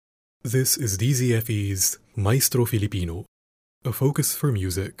This is DZFE's Maestro Filipino, a focus for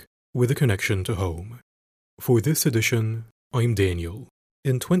music with a connection to home. For this edition, I'm Daniel.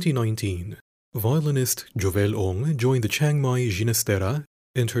 In 2019, violinist Jovelle Ong joined the Chiang Mai Ginastera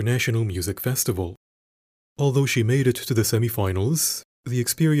International Music Festival. Although she made it to the semifinals, the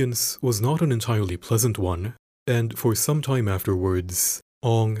experience was not an entirely pleasant one, and for some time afterwards,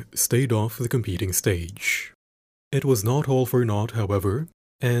 Ong stayed off the competing stage. It was not all for naught, however,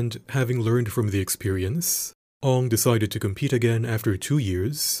 and having learned from the experience, Ong decided to compete again after 2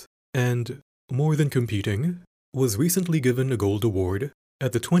 years, and, more than competing, was recently given a gold award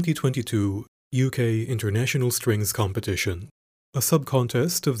at the 2022 UK International Strings Competition, a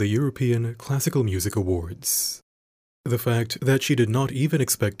sub-contest of the European Classical Music Awards. The fact that she did not even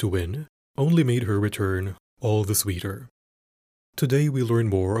expect to win only made her return all the sweeter. Today we learn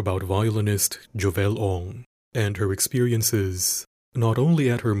more about violinist Jovelle Ong and her experiences not only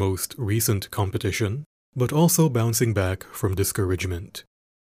at her most recent competition, but also bouncing back from discouragement.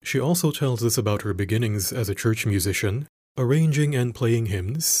 She also tells us about her beginnings as a church musician, arranging and playing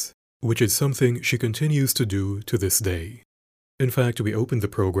hymns, which is something she continues to do to this day. In fact, we opened the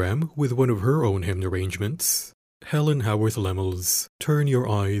program with one of her own hymn arrangements, Helen Howarth Lemmel's Turn Your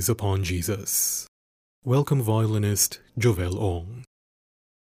Eyes Upon Jesus. Welcome, violinist Jovelle Ong.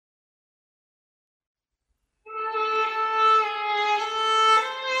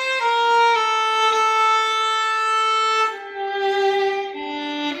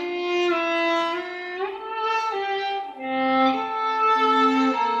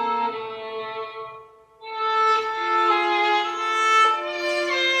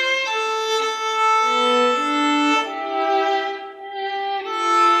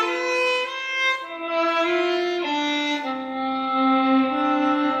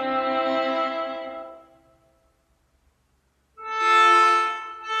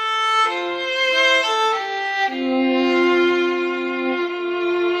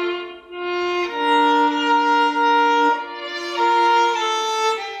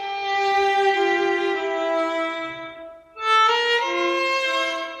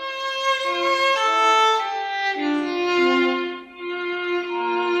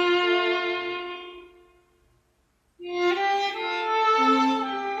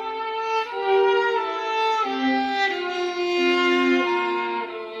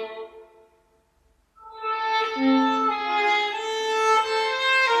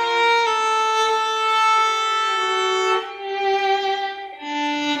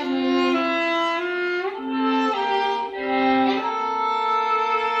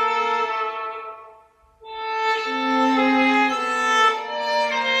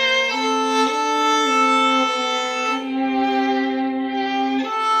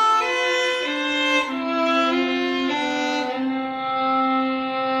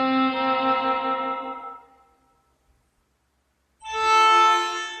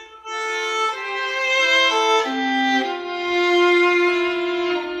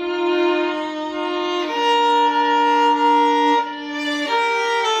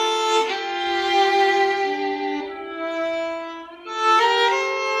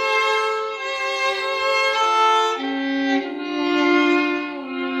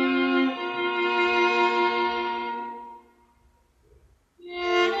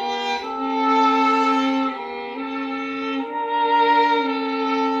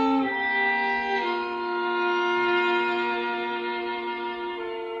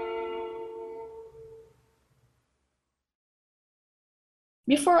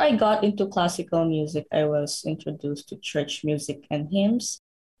 Before I got into classical music, I was introduced to church music and hymns.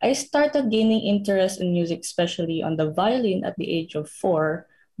 I started gaining interest in music, especially on the violin at the age of 4,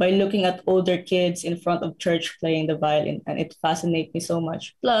 by looking at older kids in front of church playing the violin, and it fascinated me so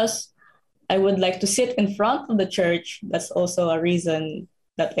much. Plus, I would like to sit in front of the church. That's also a reason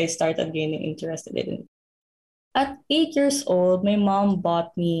that I started gaining interested in it. At 8 years old, my mom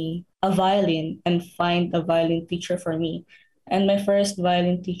bought me a violin and find a violin teacher for me. And my first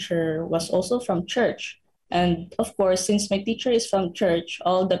violin teacher was also from church. And of course, since my teacher is from church,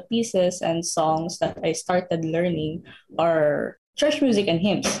 all the pieces and songs that I started learning are church music and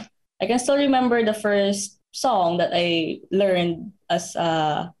hymns. I can still remember the first song that I learned as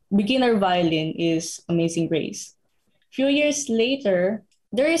a beginner violin is Amazing Grace. Few years later,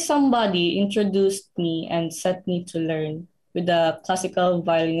 there is somebody introduced me and set me to learn with a classical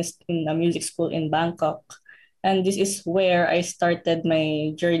violinist in a music school in Bangkok. And this is where I started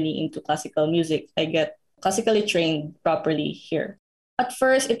my journey into classical music. I get classically trained properly here. At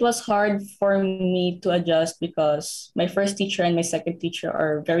first, it was hard for me to adjust because my first teacher and my second teacher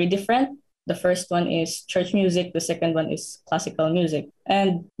are very different. The first one is church music, the second one is classical music.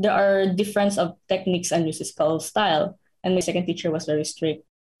 And there are difference of techniques and musical style. And my second teacher was very strict.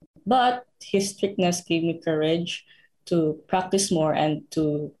 But his strictness gave me courage to practice more and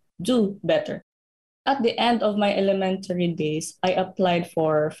to do better. At the end of my elementary days, I applied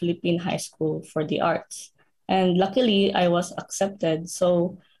for Philippine High School for the Arts. And luckily, I was accepted.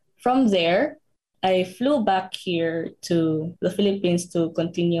 So from there, I flew back here to the Philippines to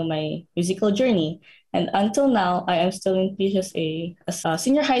continue my musical journey. And until now, I am still in PHSA as a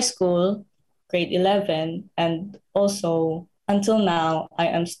senior high school, grade 11. And also, until now, I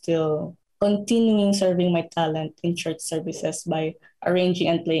am still continuing serving my talent in church services by arranging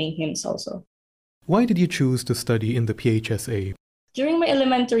and playing hymns also. Why did you choose to study in the PHSA? During my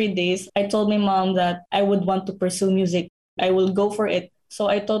elementary days, I told my mom that I would want to pursue music. I will go for it. So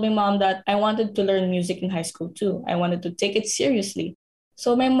I told my mom that I wanted to learn music in high school too. I wanted to take it seriously.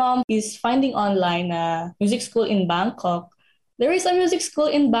 So my mom is finding online a music school in Bangkok. There is a music school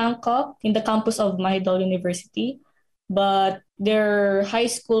in Bangkok in the campus of Mahidol University, but their high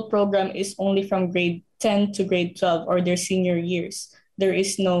school program is only from grade 10 to grade 12 or their senior years. There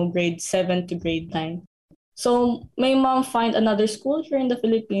is no grade 7 to grade 9. So my mom find another school here in the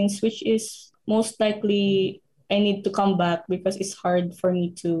Philippines, which is most likely I need to come back because it's hard for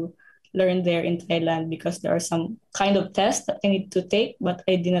me to learn there in Thailand because there are some kind of tests that I need to take, but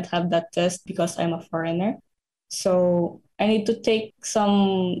I did not have that test because I'm a foreigner. So I need to take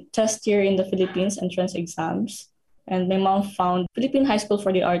some tests here in the Philippines, entrance exams. And my mom found Philippine High School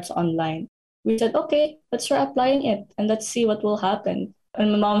for the Arts online. We said, okay, let's try applying it and let's see what will happen.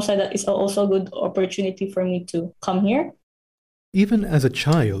 And my mom said that it's also a good opportunity for me to come here. Even as a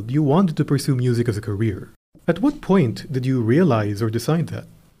child, you wanted to pursue music as a career. At what point did you realize or decide that?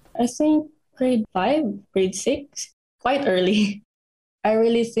 I think grade 5, grade 6, quite early. I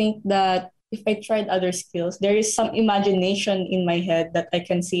really think that if I tried other skills, there is some imagination in my head that I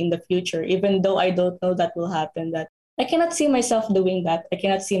can see in the future, even though I don't know that will happen. That I cannot see myself doing that. I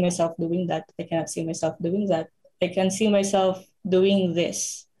cannot see myself doing that. I cannot see myself doing that. I can see myself doing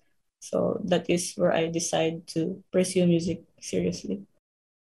this. So that is where I decide to pursue music seriously.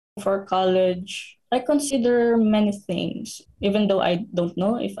 For college, I consider many things, even though I don't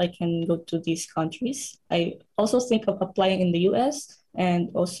know if I can go to these countries. I also think of applying in the US and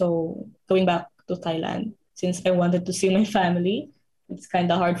also going back to Thailand since I wanted to see my family. It's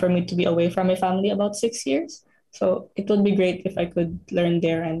kind of hard for me to be away from my family about 6 years. So it would be great if I could learn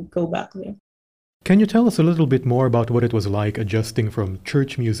there and go back there. Can you tell us a little bit more about what it was like adjusting from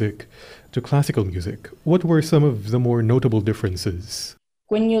church music to classical music? What were some of the more notable differences?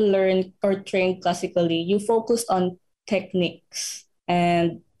 When you learn or train classically, you focus on techniques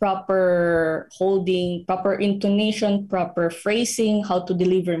and proper holding, proper intonation, proper phrasing, how to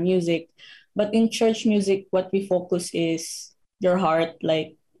deliver music. But in church music, what we focus is your heart.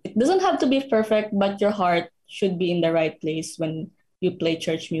 Like, it doesn't have to be perfect, but your heart should be in the right place when you play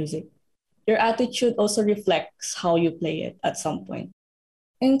church music. Your attitude also reflects how you play it at some point.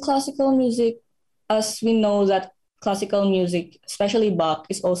 In classical music, as we know that classical music, especially Bach,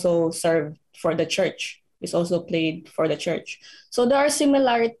 is also served for the church, is also played for the church. So there are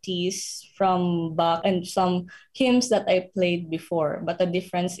similarities from Bach and some hymns that I played before, but the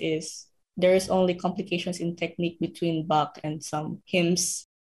difference is there is only complications in technique between Bach and some hymns.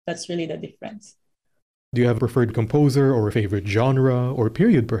 That's really the difference. Do you have a preferred composer or a favorite genre or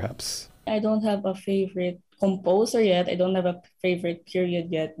period, perhaps? I don't have a favorite composer yet. I don't have a favorite period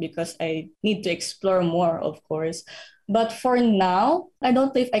yet because I need to explore more, of course. But for now, I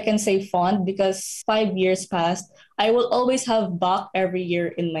don't know if I can say fond because 5 years passed. I will always have Bach every year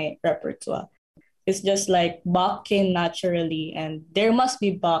in my repertoire. It's just like Bach came naturally, and there must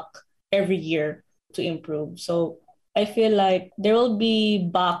be Bach every year to improve. So I feel like there will be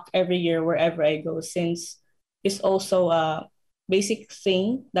Bach every year wherever I go since it's also a basic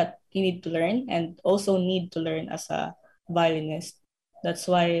thing that you need to learn and also need to learn as a violinist. That's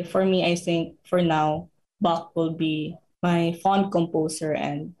why for me, I think for now, Bach will be my fond composer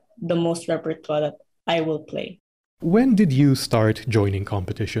and the most repertoire that I will play. When did you start joining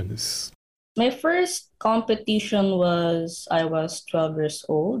competitions? My first competition was I was 12 years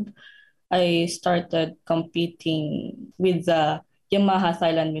old. I started competing with the Yamaha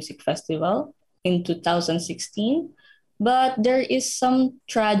Thailand Music Festival in 2016. But there is some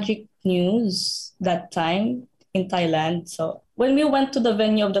tragic news that time in Thailand. So when we went to the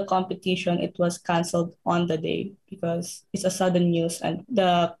venue of the competition, it was canceled on the day because it's a sudden news and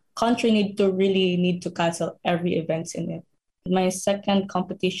the country need to cancel every event in it. My second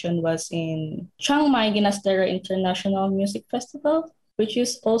competition was in Chiang Mai Ginastera International Music Festival, which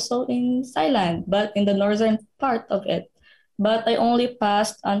is also in Thailand, but in the northern part of it. But I only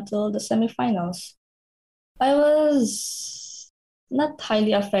passed until the semifinals. I was not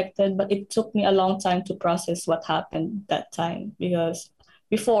highly affected, but it took me a long time to process what happened that time because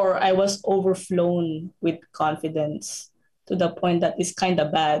before I was overflown with confidence to the point that it's kind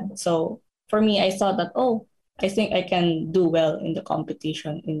of bad. So for me, I thought that, oh, I think I can do well in the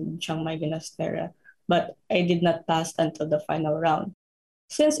competition in Chiang Mai Ginastera, but I did not pass until the final round.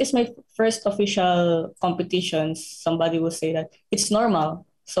 Since it's my first official competition, somebody will say that it's normal.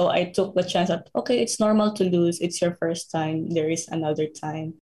 So I took the chance that, okay, it's normal to lose. It's your first time. There is another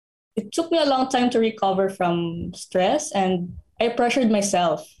time. It took me a long time to recover from stress, and I pressured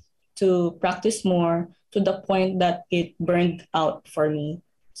myself to practice more to the point that it burned out for me.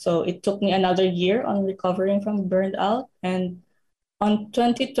 So it took me another year on recovering from burned out. And on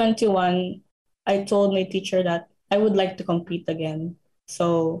 2021, I told my teacher that I would like to compete again.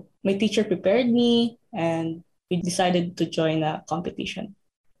 So my teacher prepared me and we decided to join a competition.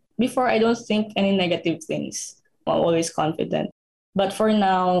 Before, I don't think any negative things. I'm always confident. But for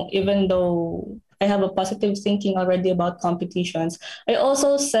now, even though I have a positive thinking already about competitions, I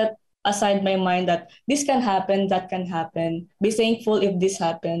also set aside my mind that this can happen, that can happen. Be thankful if this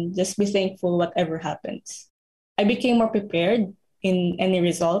happened. Just be thankful whatever happens. I became more prepared in any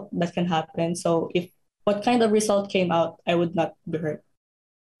result that can happen. So if what kind of result came out, I would not be hurt.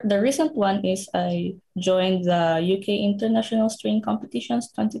 The recent one is I joined the UK International String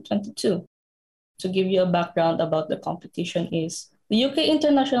Competitions 2022. To give you a background about the competition is the UK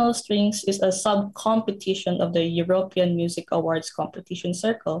International Strings is a sub-competition of the European Music Awards competition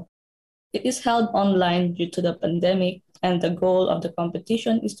circle. It is held online due to the pandemic, and the goal of the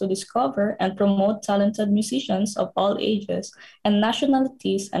competition is to discover and promote talented musicians of all ages and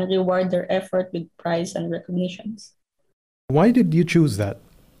nationalities and reward their effort with prize and recognitions. Why did you choose that?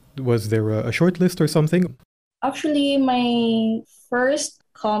 Was there a short list or something? Actually, my first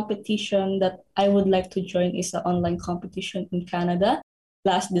competition that I would like to join is an online competition in Canada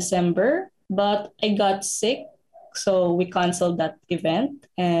last December, but I got sick, so we canceled that event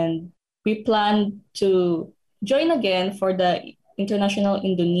and we plan to join again for the International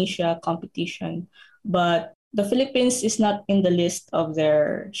Indonesia competition. But the Philippines is not in the list of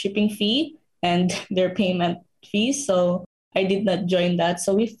their shipping fee and their payment fees, so I did not join that.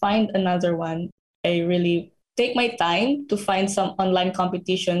 So we find another one. I really take my time to find some online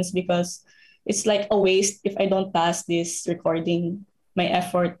competitions because it's like a waste if I don't pass this recording. My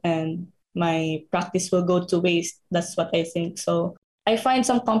effort and my practice will go to waste. That's what I think. So I find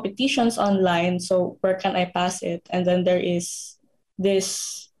some competitions online. So where can I pass it? And then there is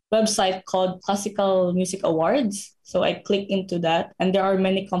this website called Classical Music Awards. So I click into that, and there are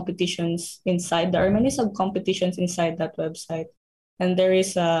many competitions inside. There are many sub competitions inside that website, and there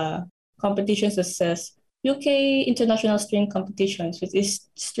is a competition that says UK International String Competitions, which is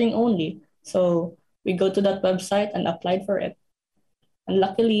string only. So we go to that website and applied for it, and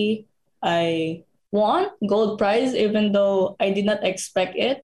luckily I won gold prize, even though I did not expect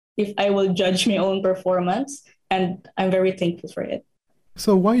it. If I will judge my own performance, and I'm very thankful for it.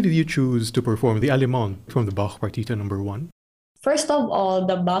 So why did you choose to perform the Allemande from the Bach Partita number 1? First of all,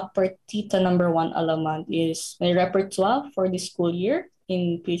 the Bach Partita number 1 Allemande is my repertoire for this school year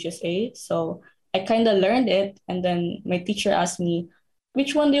in PHSA. So I kind of learned it, and then my teacher asked me,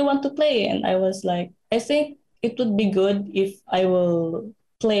 which one do you want to play? And I was like, I think it would be good if I will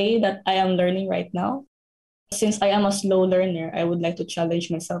play that I am learning right now. Since I am a slow learner, I would like to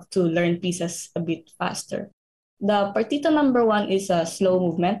challenge myself to learn pieces a bit faster. The partita number 1 is a slow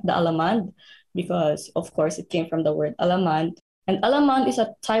movement, the Allemande, because of course it came from the word Allemande. And Allemande is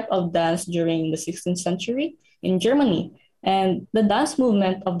a type of dance during the 16th century in Germany. And the dance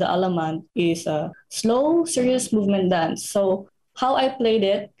movement of the Allemande is a slow, serious movement dance. So how I played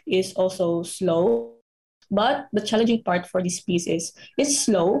it is also slow. But the challenging part for this piece is it's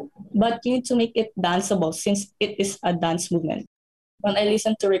slow, but you need to make it danceable since it is a dance movement. When I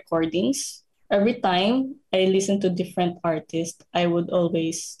listen to recordings, every time I listen to different artists, I would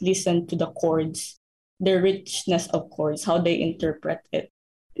always listen to the chords, the richness of chords, how they interpret it.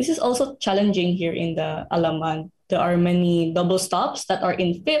 This is also challenging here in the Alaman. There are many double stops that are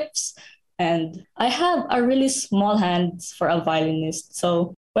in fifths, and I have a really small hand for a violinist.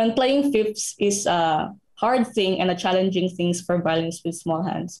 So when playing fifths is a hard thing and a challenging thing for violinists with small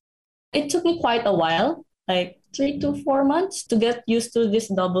hands. It took me quite a while, like 3 to 4 months, to get used to these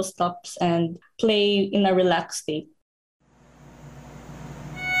double stops and play in a relaxed state.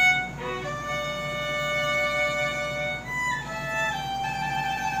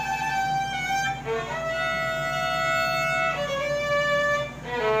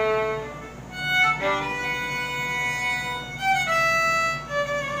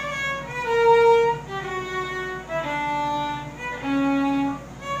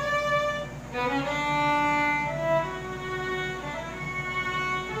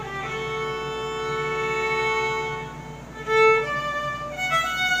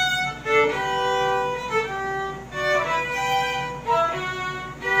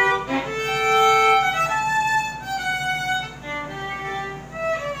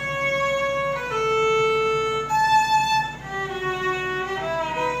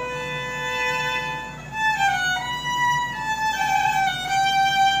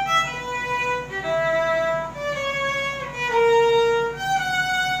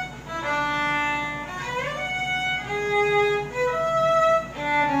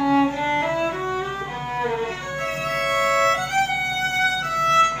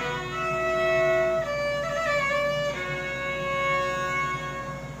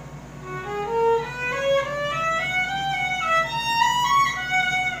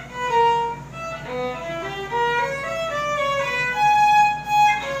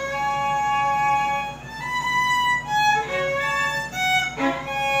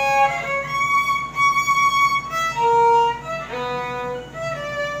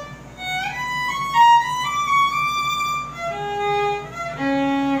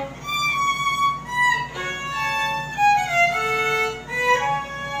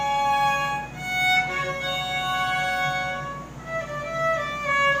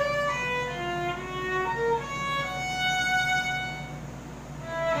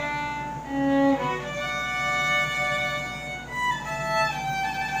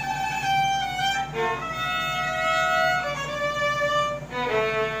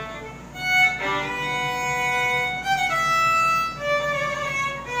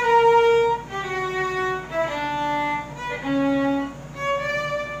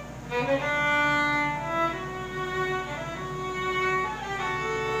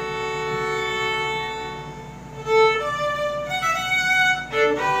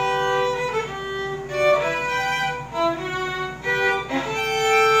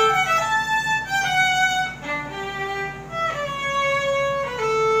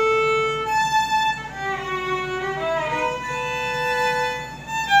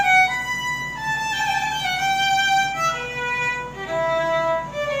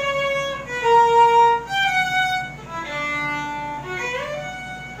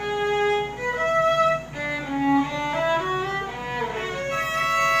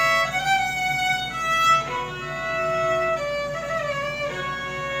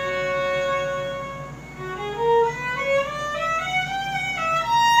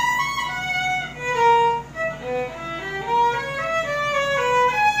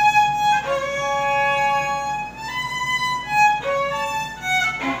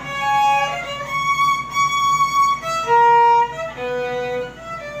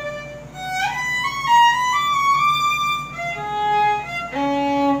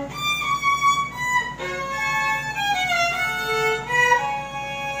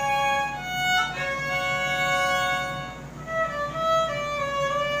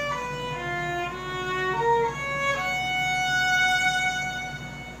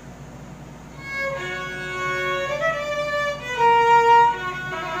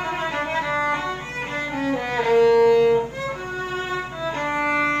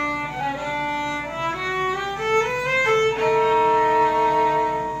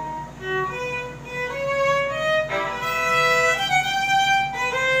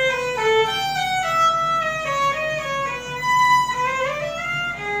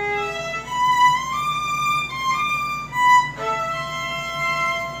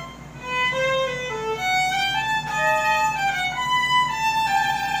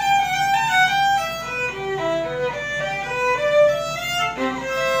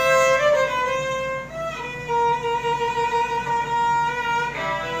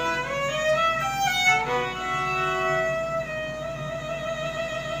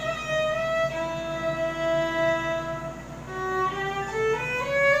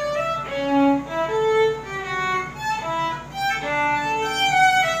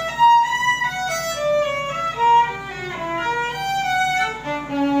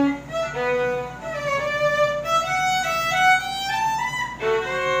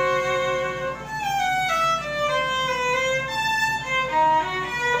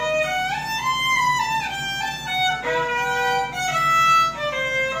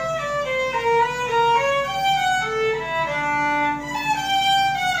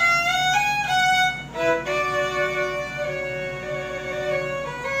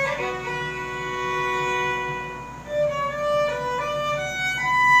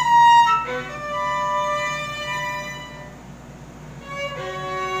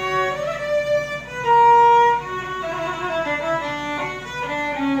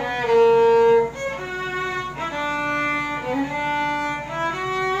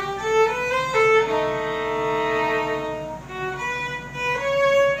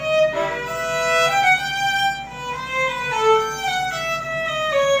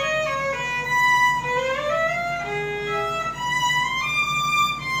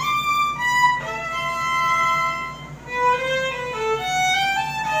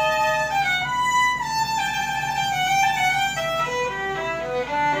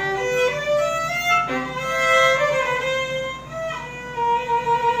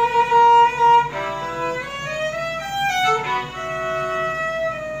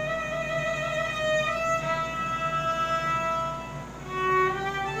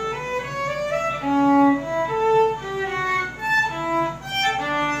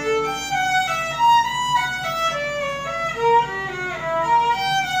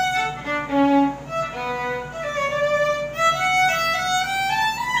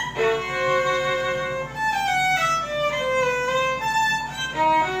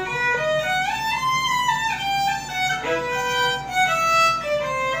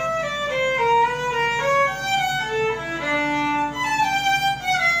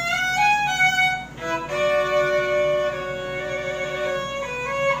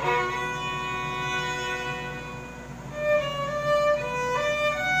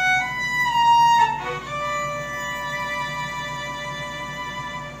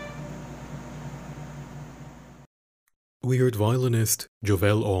 we heard violinist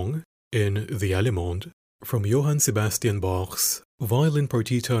Jovelle Ong in The Allemande from Johann Sebastian Bach's Violin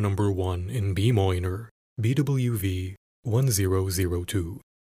Partita No. 1 in B minor, BWV 1002.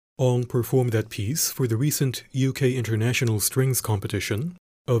 Ong performed that piece for the recent UK International Strings Competition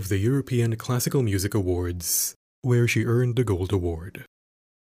of the European Classical Music Awards, where she earned the Gold Award.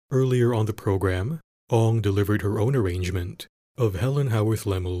 Earlier on the program, Ong delivered her own arrangement of Helen Howarth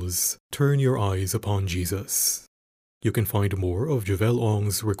Lemmel's Turn Your Eyes Upon Jesus. You can find more of Jovelle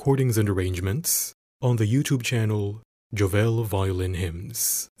Ong's recordings and arrangements on the YouTube channel Jovelle Violin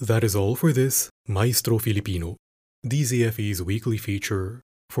Hymns. That is all for this Maestro Filipino, DZFE's weekly feature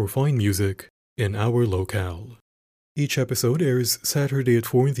for fine music in our locale. Each episode airs Saturday at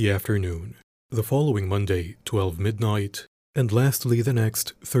 4 in the afternoon, the following Monday, 12 midnight, and lastly the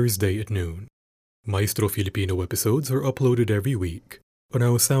next Thursday at noon. Maestro Filipino episodes are uploaded every week on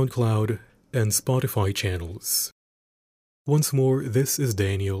our SoundCloud and Spotify channels. Once more, this is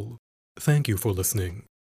Daniel. Thank you for listening.